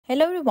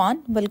Hello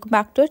everyone, welcome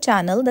back to our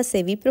channel, The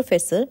Savvy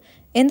Professor.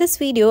 In this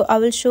video, I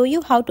will show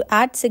you how to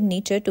add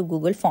signature to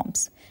Google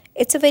Forms.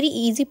 It's a very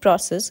easy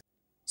process,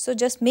 so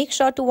just make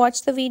sure to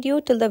watch the video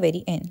till the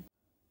very end.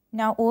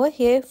 Now over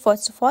here,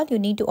 first of all, you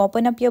need to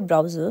open up your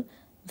browser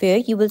where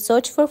you will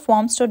search for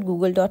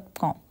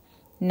forms.google.com.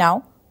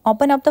 Now,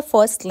 open up the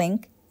first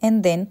link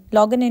and then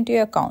log in into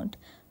your account.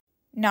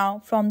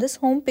 Now, from this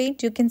home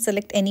page, you can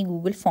select any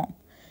Google form.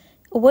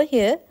 Over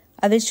here,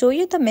 I will show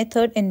you the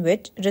method in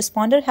which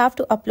responder have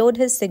to upload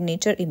his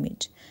signature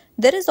image.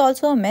 There is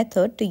also a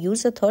method to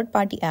use a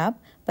third-party app,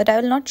 but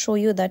I will not show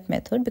you that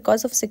method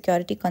because of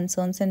security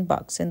concerns and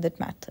bugs in that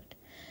method.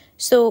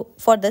 So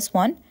for this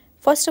one,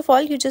 first of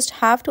all, you just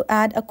have to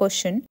add a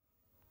question.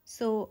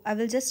 So I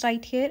will just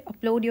write here,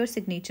 upload your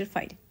signature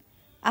file.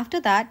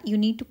 After that, you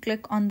need to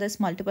click on this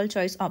multiple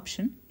choice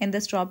option and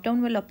this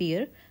drop-down will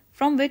appear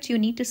from which you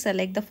need to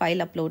select the file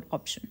upload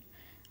option.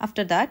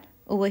 After that,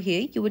 over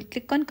here, you will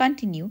click on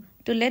continue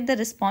to let the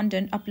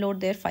respondent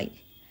upload their file.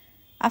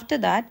 After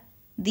that,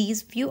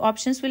 these few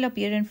options will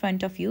appear in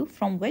front of you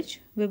from which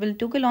we will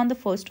toggle on the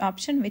first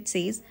option which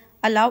says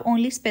allow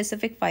only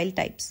specific file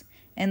types,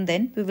 and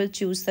then we will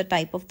choose the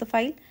type of the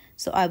file.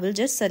 So I will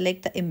just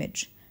select the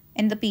image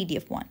in the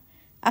PDF one.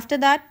 After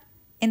that,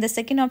 in the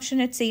second option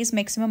it says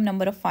maximum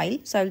number of files,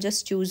 so I will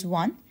just choose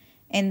 1,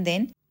 and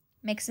then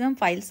maximum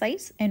file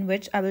size in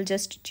which I will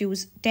just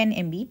choose 10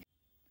 MB.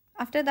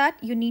 After that,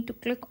 you need to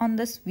click on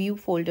this view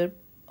folder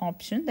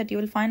option that you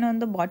will find on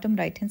the bottom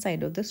right hand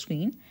side of the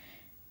screen,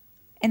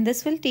 and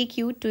this will take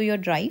you to your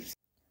drives.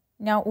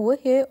 Now over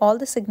here, all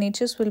the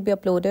signatures will be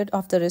uploaded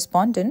of the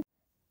respondent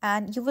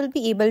and you will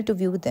be able to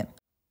view them.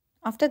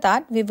 After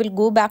that, we will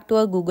go back to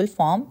our Google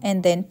form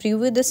and then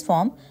preview this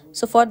form.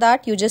 So for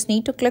that, you just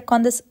need to click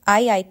on this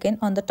eye icon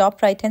on the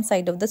top right hand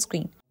side of the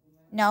screen.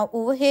 Now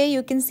over here,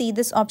 you can see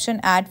this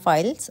option add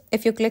files.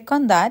 If you click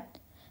on that,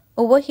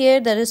 over here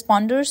the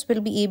responders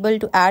will be able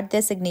to add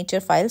their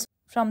signature files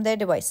from their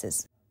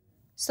devices.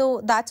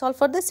 So that's all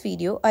for this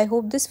video. I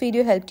hope this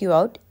video helped you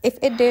out. If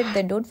it did,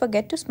 then don't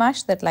forget to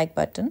smash that like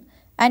button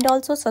and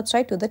also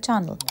subscribe to the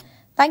channel.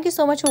 Thank you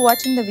so much for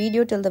watching the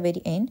video till the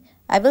very end.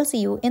 I will see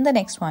you in the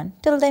next one.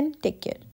 Till then, take care.